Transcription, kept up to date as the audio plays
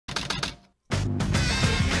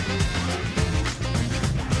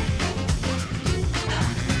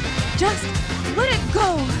Just let it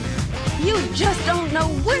go. You just don't know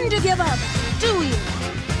when to give up, do you?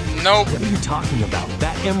 Nope. What are you talking about?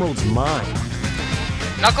 That emerald's mine.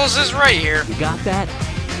 Knuckles is right here. You got that?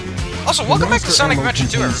 Also, welcome back to Sonic Adventure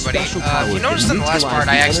 2, everybody. You noticed in the last part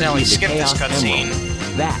I accidentally skipped this cutscene.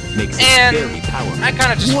 That makes it And very powerful. I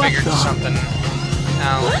kind of just figured something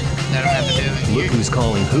out that I don't have to do. Look who's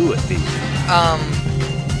calling who a thief.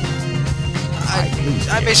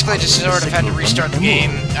 I basically just sort of had to restart the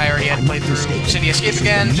game. I already had played through City Escape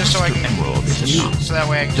again, just so I can, so that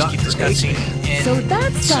way I can just keep this cutscene in. So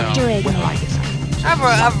that's Dr. Eggman.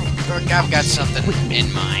 I've got something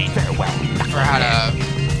in mind for how to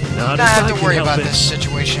not have to worry about this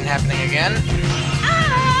situation happening again.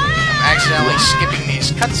 I'm accidentally skipping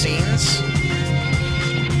these cutscenes,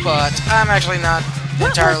 but I'm actually not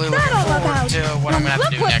entirely looking forward to what I'm going to have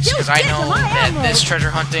to do next, because I know that this treasure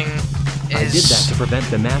hunting I did that to prevent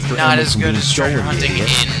the master not emerald as from good being as treasure stolen, hunting idiot.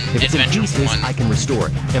 in If it's in Adventure pieces, 1. I can restore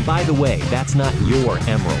it. And by the way, that's not your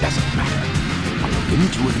emerald. Doesn't matter. I'll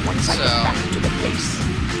into it once I get back to the base.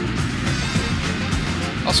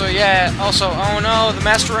 Also, yeah, oh no, the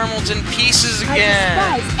Master Emerald's in pieces again!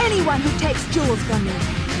 I despise anyone who takes jewels from me.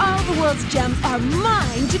 All the world's gems are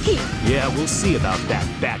mine to keep. Yeah, we'll see about that,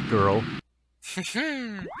 Batgirl.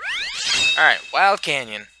 Alright, Wild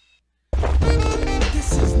Canyon.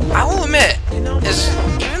 I will admit,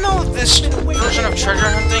 even though this version of treasure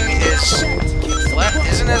hunting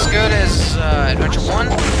isn't as good as Adventure 1,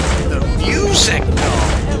 the music,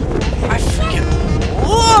 though, I freaking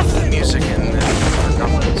love the music in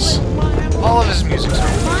Knuckles. All of his music's are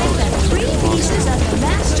Find the 3 pieces of the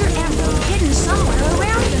Master Emerald hidden somewhere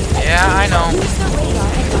around you. Yeah, I know. Use the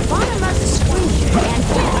radar at the bottom of the screen and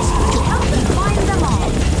this to help you find them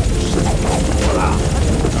all.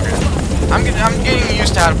 I'm getting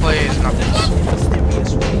used to how to play as Knuckles.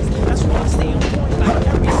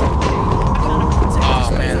 Oh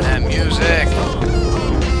man, that music.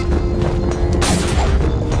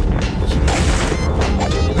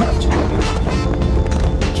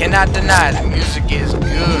 Cannot deny the music is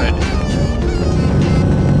good.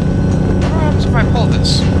 What happens if I pull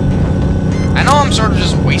this? I know I'm sort of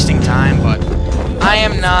just wasting time, but I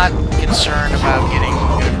am not concerned about getting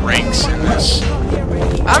good ranks in this.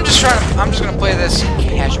 I'm just gonna play this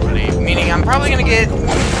casually, meaning I'm probably gonna get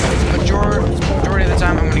majority of the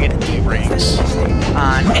time I'm gonna get D ranks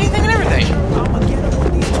on anything and everything.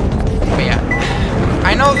 But yeah,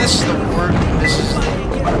 I know this is the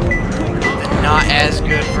not as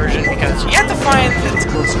good version because you have to find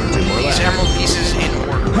these emerald pieces in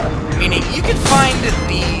order. Meaning you can find the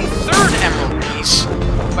 3rd emerald piece,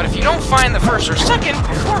 but if you don't find the 1st or 2nd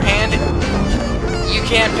beforehand, you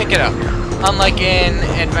can't pick it up. Unlike in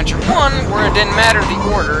Adventure 1, where it didn't matter the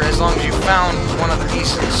order as long as you found one of the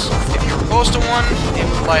pieces. If you were close to one, it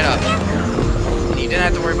would light up. And you didn't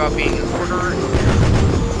have to worry about being in order.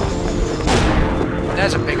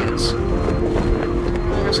 That's a big miss. I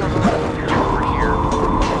guess I'll go over here.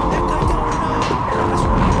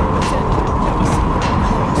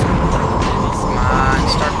 Come on,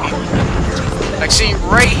 start beating. Like, see,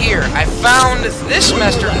 right here, I found this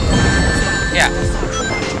master... Yeah.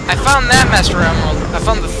 I found that Master Emerald. I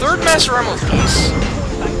found the 3rd Master Emerald piece,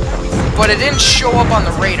 but it didn't show up on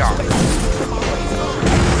the radar. I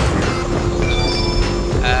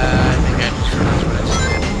think I just realized what I just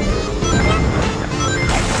did.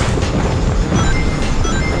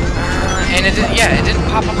 And it didn't, yeah, it didn't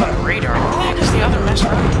pop up on the radar. What the heck is the other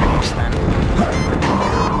Master Emerald piece then?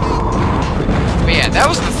 But yeah, that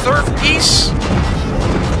was the 3rd piece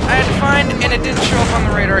I had to find, and it didn't show up on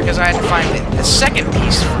the radar because I had to find the 2nd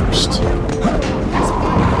piece first.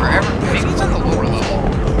 Wherever, maybe it's on the lower level.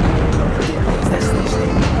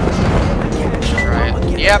 Try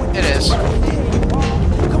it. Yep, it is.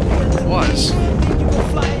 It was.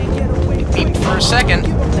 It beeped for a second.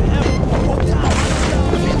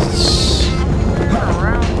 Which means it's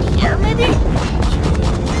around here, maybe?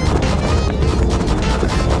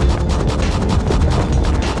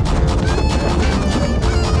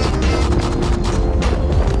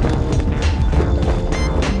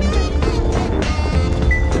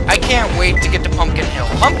 I can't wait to get to Pumpkin Hill.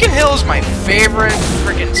 Pumpkin Hill is my favorite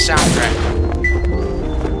freaking soundtrack.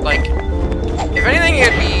 Like, if anything,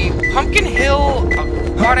 it'd be Pumpkin Hill,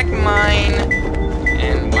 Aquatic Mine,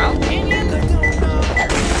 and Wild Canyon?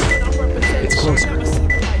 It's closer.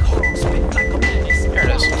 There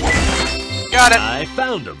it is. Got it. I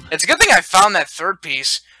found him. It's a good thing I found that 3rd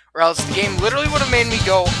piece, or else the game literally would have made me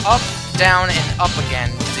go up, down, and up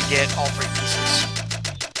again to get all 3 pieces.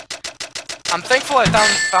 I'm thankful I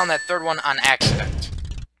found that 3rd one on accident.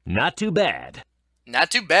 Not too bad.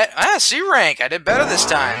 Not too bad. Ah, C rank. I did better this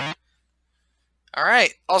time.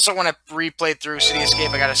 Alright, also when I replayed through City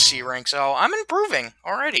Escape, I got a C rank, so I'm improving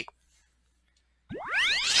already.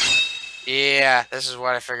 Yeah, this is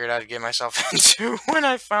what I figured I'd get myself into when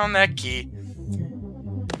I found that key.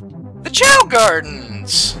 The Chow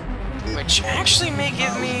Gardens! Which actually may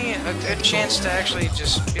give me a good chance to actually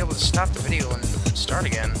just be able to stop the video and start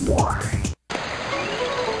again.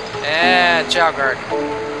 Yeah, Chow Garden.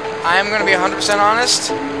 I'm gonna be 100%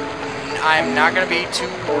 honest. I'm not gonna be too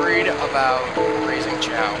worried about raising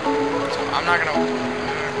Chow. So I'm not gonna...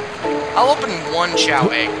 I'll open one Chow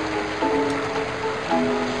egg.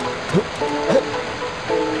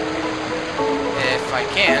 If I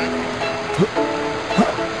can.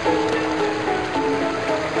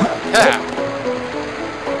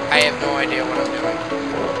 I have no idea what I'm doing.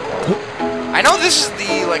 I know this is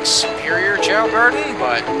the, like, superior Chow Garden,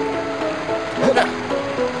 but...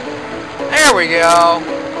 There we go!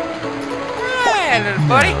 Hey, little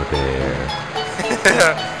buddy!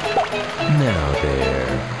 Now there.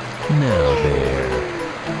 Now there.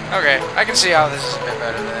 Okay, I can see how this is a bit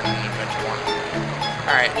better than Adventure 1.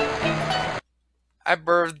 Alright. I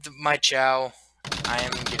birthed my Chow. I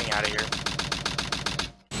am getting out of here.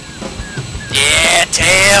 Yeah,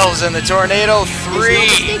 Tails and the Tornado 3! There's no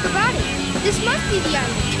mistake about it. This must be the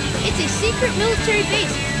island. It's a secret military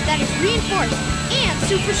base that is reinforced and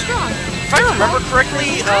super strong. If I remember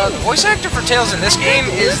correctly, the voice actor for Tails in this game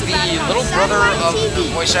is the little brother of the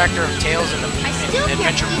voice actor of Tails in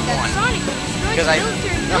Adventure 1. Because I'm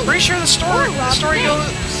pretty sure the story goes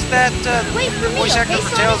that the voice actor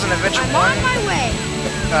for Tails in Adventure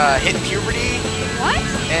 1 hit puberty. What?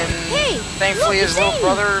 And thankfully his little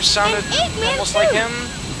brother sounded almost like him.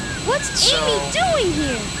 What's Amy doing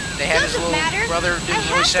here? They had his little brother do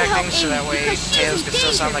voice acting so that way Tails could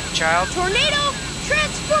still sound like a child. Tornado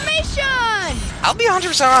transformation! I'll be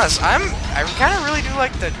 100% honest. I kind of really do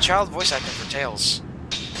like the child voice acting for Tails.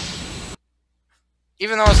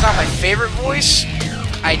 Even though it's not my favorite voice,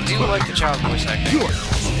 I do like the child voice acting.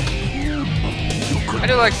 I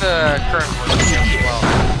do like the current voice acting as well.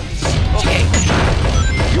 Okay.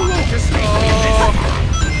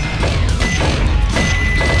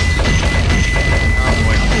 Oh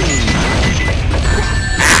boy.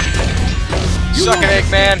 Suck it,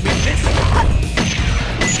 Eggman.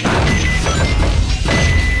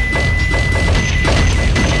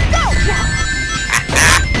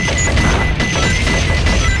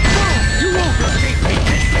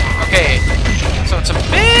 Okay, so it's a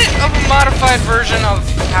bit of a modified version of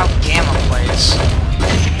how Gamma plays.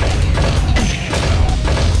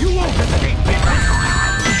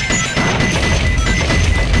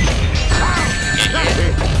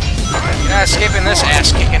 Not escaping this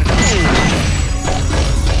ass kicking.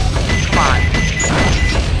 Come on.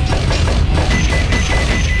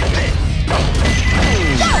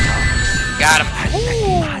 Got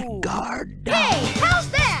him. Guard. Hey, how's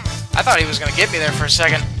that? I thought he was gonna get me there for a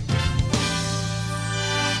second.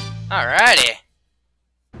 Alrighty.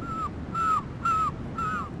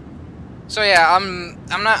 So yeah, I'm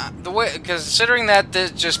not the way, considering that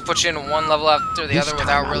this just puts you in one level after the other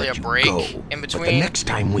without really a break in between. But the next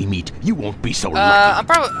time we meet, you won't be so lucky.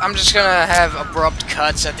 I'm just gonna have abrupt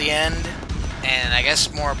cuts at the end, and I guess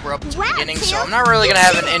more abrupt beginning. So I'm not really gonna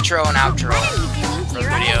have an intro and outro for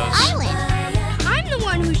videos. I'm the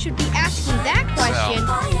one who should be asking that question.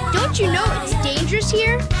 Don't you know it's dangerous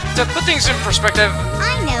here? To put things in perspective,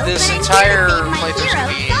 this entire playthrough is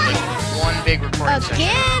gonna be like one big recording session.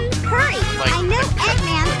 Again? Hurry! Like, I know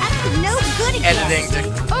Eggman's up to no good again. Editing to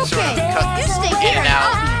sort of cut you stay in here. and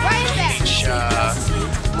out I'll be right back. each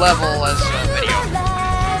level as a video.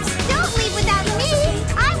 Don't leave without me.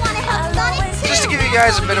 I want to help Sonic too. Just to give you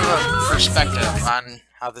guys a bit of a perspective on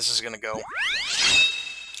how this is gonna go.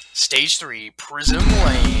 Stage 3, Prism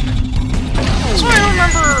Lane. So I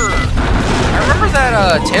remember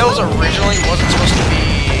that Tails originally wasn't supposed to be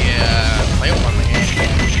playable in the game.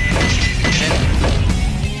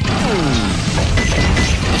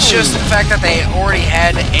 It's just the fact that they already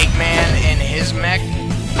had Eggman in his mech,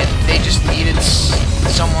 and they just needed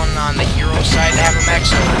someone on the hero side to have a mech,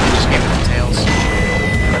 so they just gave it to Tails.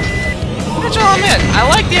 Which I'll admit, I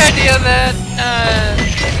like the idea that,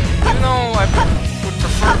 even though I would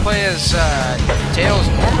prefer to play as Tails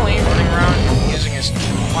normally, running around using his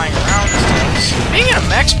flying around things, being in a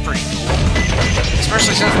mech's pretty cool.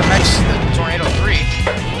 Especially since the mech's the Tornado 3.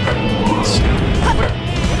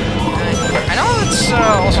 I know it's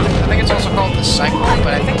also, I think it's also called the Cyclone,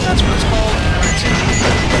 but I think that's what it's called when it's in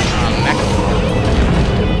mech mode.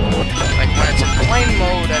 Like when it's in plane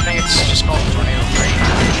mode, I think it's just called the Tornado 3.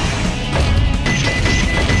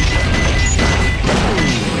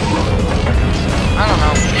 I don't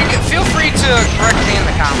know. You can feel free to correct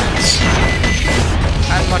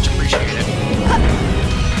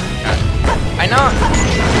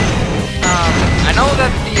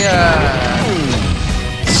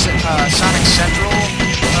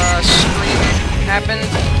happened.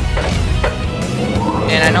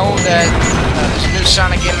 And I know that there's a new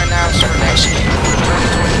Sonic game announced for next year,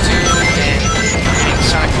 2022, and getting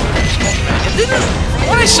Sonic Colors Ultimate. It didn't,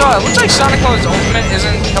 from what I saw, it looks like Sonic Colors Ultimate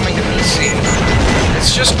isn't coming to PC.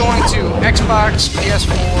 It's just going to Xbox,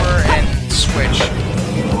 PS4, and Switch.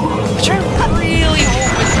 Which I really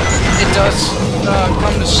hope it does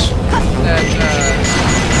come to it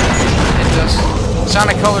does.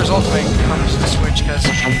 Sonic Colors Ultimate comes to Switch because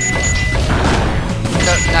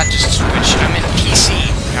not just Switch. I'm in PC.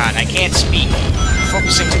 God, I can't speak. I'm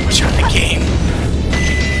focusing too much on the game.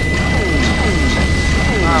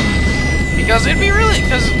 Because it'd be really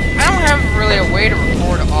because I don't have really a way to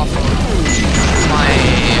record off of my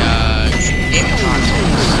gaming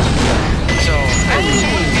consoles. So I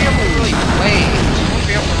wouldn't be able to really play. I wouldn't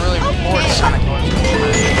be able to really record Sonic Colors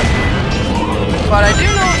Ultimate. But I do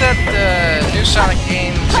know that the new Sonic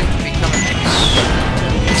game seems to be coming to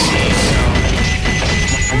PC, so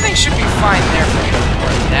everything should be fine there for me to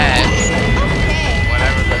record that.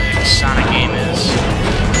 Whatever the Sonic game is.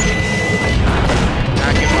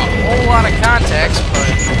 Not giving a whole lot of context, but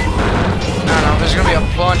I don't know, there's gonna be a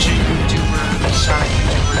bunch of YouTubers, Sonic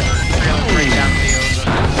YouTubers, trailer breakdown videos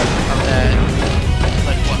of that,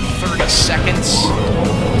 like what, 30 seconds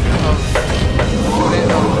of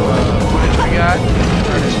footage we got,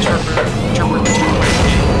 or interpret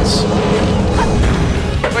things.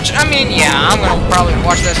 Which, I mean, yeah, I'm gonna probably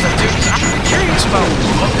watch that stuff too, because I'm curious about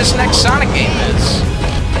what this next Sonic game is.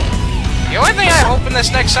 The only thing I hope in this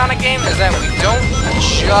next Sonic game is that we don't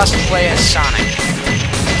just play as Sonic.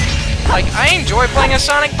 Like, I enjoy playing as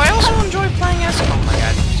Sonic, but I also enjoy playing as... Oh my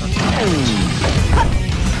god.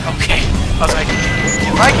 Okay. I was like,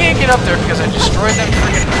 if I can't get up there because I destroyed them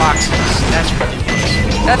freaking boxes, that's ridiculous.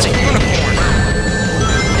 That's a unicorn.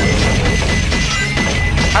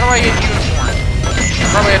 How do I get unicorn? I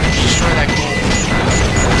probably have to destroy that gold.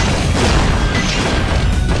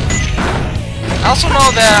 I also know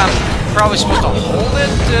that I'm probably supposed to hold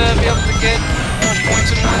it to be able to get more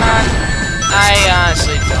points and whatnot. I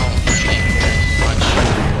honestly don't really care too much.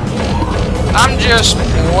 I'm just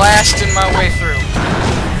blasting my way through.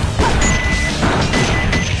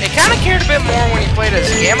 I kind of cared a bit more when he played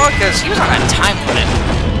as Gamma, because he was on a time limit.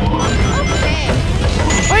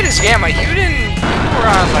 When you played as Gamma, you were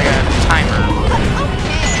on like a timer.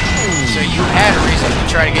 So you had a reason to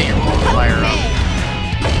try to get your multiplier up.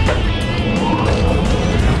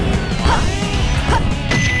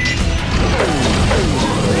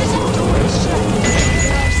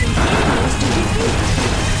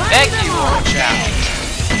 Thank you, Chao.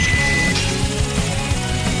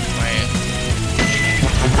 Wait.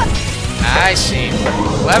 I see.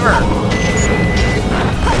 Clever.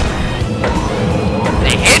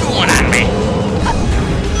 They hid one on me.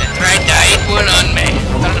 They tried to hide one on me.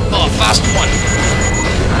 Thought I'd pull a fast one.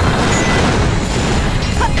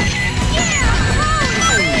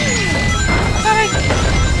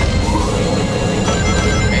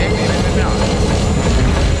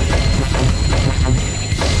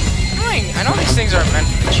 I know these things aren't meant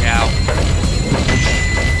for the Chow.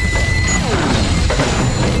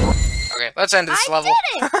 Okay, let's end this level.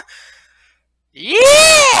 Did it!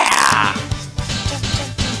 Yeah!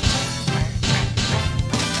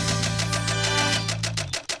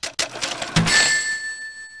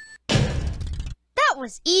 That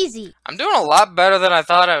was easy. I'm doing a lot better than I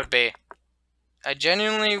thought I would be. I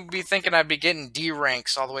genuinely would be thinking I'd be getting D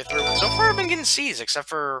ranks all the way through, but so far I've been getting C's, except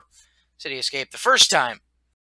for City Escape the first time.